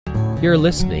You're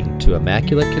listening to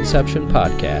Immaculate Conception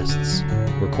Podcasts,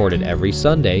 recorded every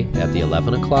Sunday at the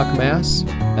 11 o'clock Mass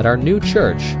at our new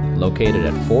church located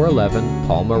at 411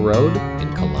 Palma Road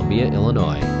in Columbia,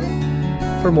 Illinois.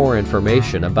 For more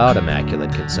information about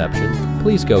Immaculate Conception,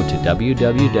 please go to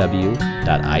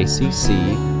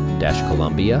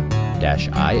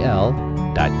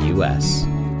www.icc-columbia-il.us.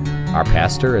 Our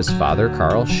pastor is Father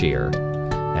Carl Scheer.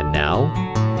 And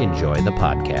now, enjoy the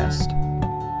podcast.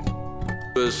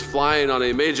 Was flying on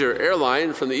a major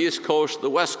airline from the East Coast to the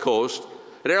West Coast,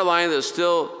 an airline that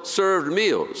still served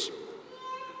meals.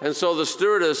 And so the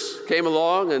stewardess came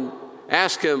along and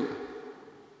asked him,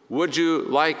 "Would you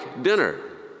like dinner?"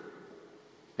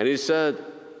 And he said,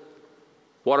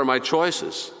 "What are my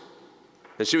choices?"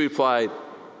 And she replied,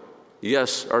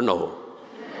 "Yes or no."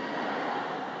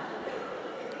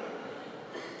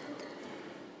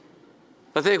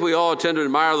 I think we all tend to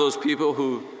admire those people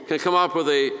who can come up with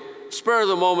a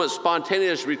spur-of-the-moment,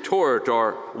 spontaneous retort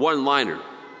or one-liner.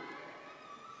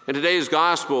 In today's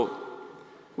gospel,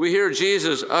 we hear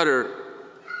Jesus utter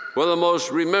one of the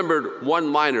most remembered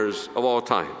one-liners of all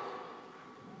time.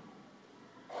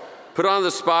 Put on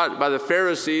the spot by the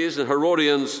Pharisees and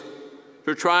Herodians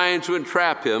who are trying to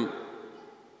entrap him,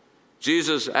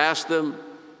 Jesus asked them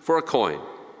for a coin,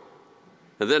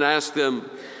 and then asked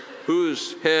them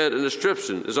whose head and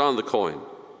inscription is on the coin.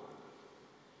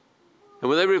 And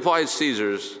when they replied,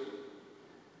 "Caesar's,"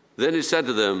 then he said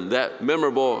to them that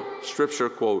memorable scripture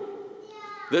quote,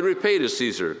 "Then repay to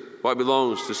Caesar what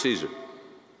belongs to Caesar,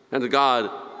 and to God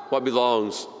what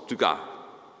belongs to God."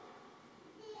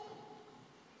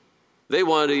 They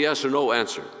wanted a yes or no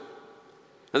answer.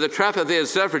 And the trap that they had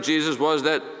set for Jesus was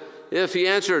that if he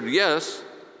answered yes,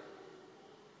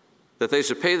 that they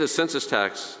should pay the census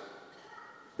tax,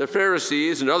 the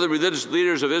Pharisees and other religious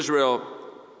leaders of Israel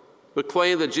would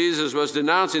claim that Jesus was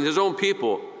denouncing his own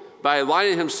people by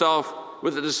aligning himself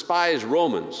with the despised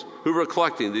Romans who were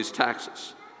collecting these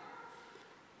taxes.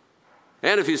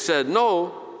 And if he said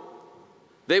no,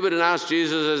 they would denounce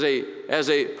Jesus as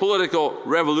a political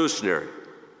revolutionary.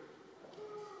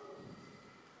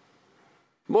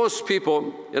 Most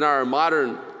people in our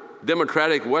modern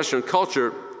democratic Western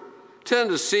culture tend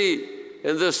to see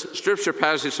in this scripture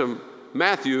passage from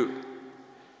Matthew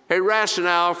a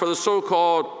rationale for the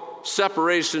so-called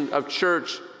separation of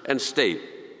church and state.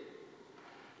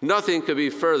 Nothing could be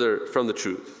further from the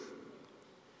truth.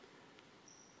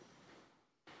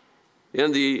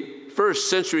 In the first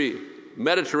century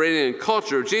Mediterranean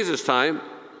culture of Jesus' time,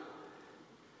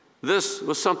 this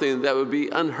was something that would be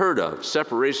unheard of,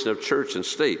 separation of church and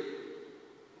state.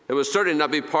 It would certainly not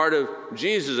be part of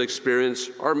Jesus' experience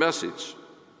or message.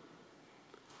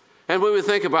 And when we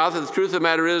think about it, the truth of the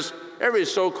matter is, every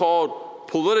so-called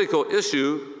political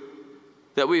issue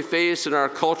that we face in our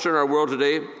culture and our world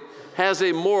today has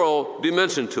a moral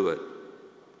dimension to it,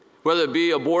 whether it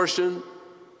be abortion,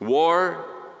 war,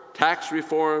 tax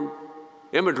reform,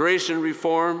 immigration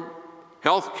reform,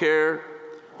 health care,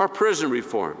 or prison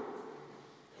reform.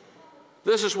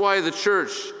 This is why the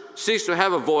church seeks to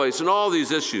have a voice in all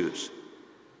these issues,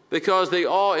 because they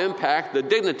all impact the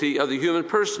dignity of the human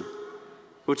person,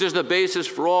 which is the basis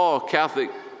for all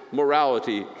Catholic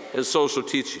morality and social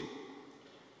teaching.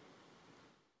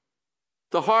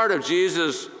 The heart of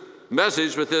Jesus'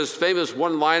 message with this famous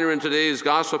one-liner in today's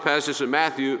gospel passage in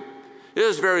Matthew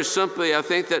is very simply, I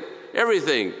think, that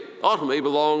everything ultimately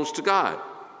belongs to God.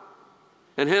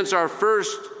 And hence our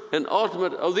first and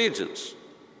ultimate allegiance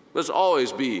must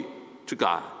always be to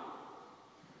God.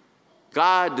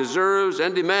 God deserves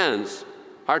and demands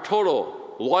our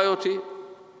total loyalty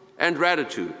and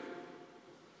gratitude,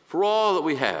 for all that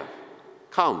we have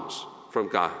comes from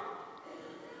God.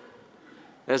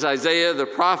 As Isaiah the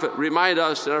prophet reminds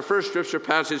us in our first scripture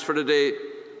passage for today,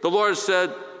 the Lord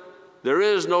said, "There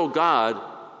is no God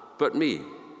but me.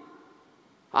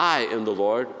 I am the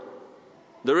Lord.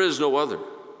 There is no other."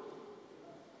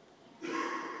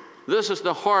 This is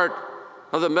the heart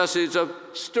of the message of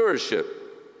stewardship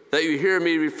that you hear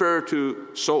me refer to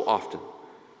so often.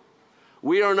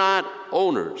 We are not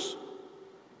owners.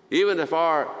 Even if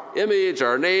our image,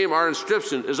 our name, our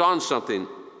inscription is on something,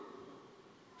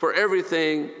 for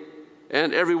everything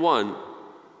and everyone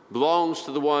belongs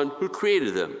to the one who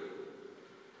created them.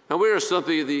 And we are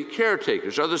simply the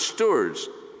caretakers or the stewards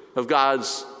of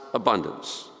God's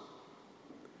abundance.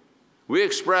 We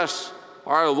express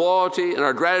our loyalty and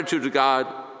our gratitude to God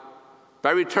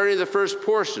by returning the first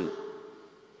portion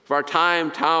of our time,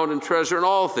 talent, and treasure in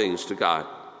all things to God.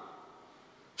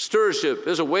 Stewardship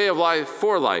is a way of life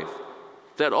for life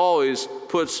that always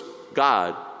puts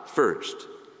God first.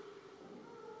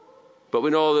 But we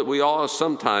know that we all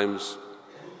sometimes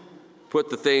put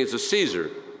the things of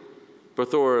Caesar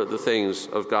before the things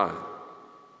of God.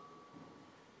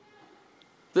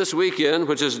 This weekend,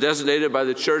 which is designated by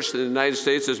the Church in the United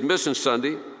States as Mission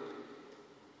Sunday,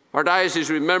 our diocese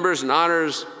remembers and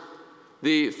honors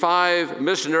the 5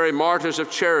 missionary martyrs of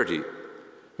charity,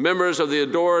 members of the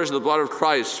Adorers of the Blood of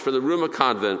Christ for the Ruma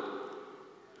Convent,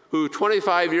 who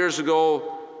 25 years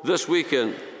ago this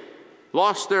weekend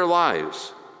lost their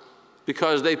lives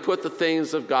because they put the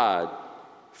things of God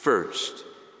first.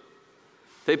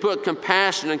 They put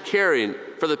compassion and caring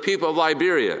for the people of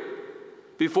Liberia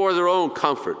before their own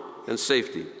comfort and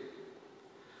safety.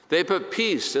 They put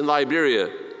peace in Liberia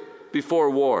before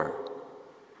war.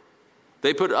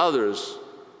 They put others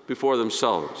before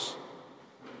themselves.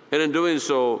 And in doing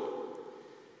so,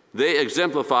 they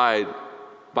exemplified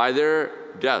by their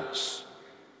deaths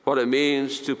what it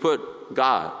means to put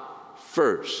God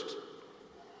first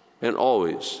and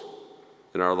always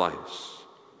in our lives.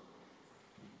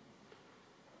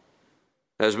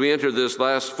 As we enter this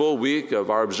last full week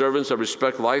of our observance of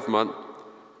Respect Life Month,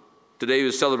 today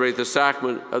we celebrate the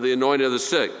sacrament of the anointing of the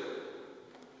sick,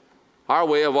 our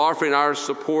way of offering our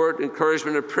support,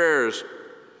 encouragement, and prayers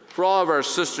for all of our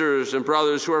sisters and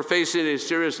brothers who are facing a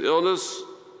serious illness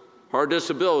or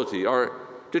disability or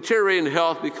deteriorating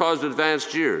health because of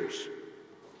advanced years.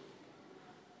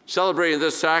 Celebrating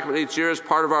this sacrament each year as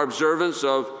part of our observance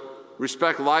of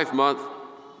Respect Life Month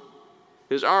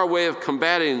is our way of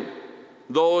combating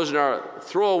those in our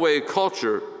throwaway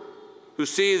culture who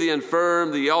see the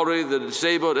infirm, the elderly, the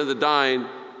disabled, and the dying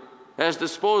as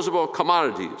disposable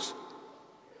commodities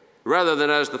rather than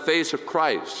as the face of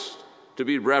Christ to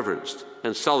be reverenced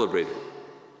and celebrated.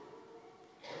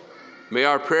 May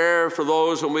our prayer for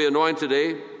those whom we anoint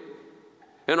today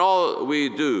and all we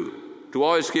do to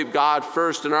always keep God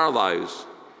first in our lives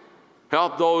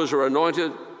help those who are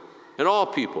anointed and all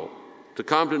people to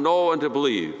come to know and to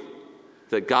believe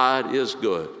that God is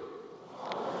good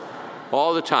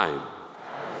all the time.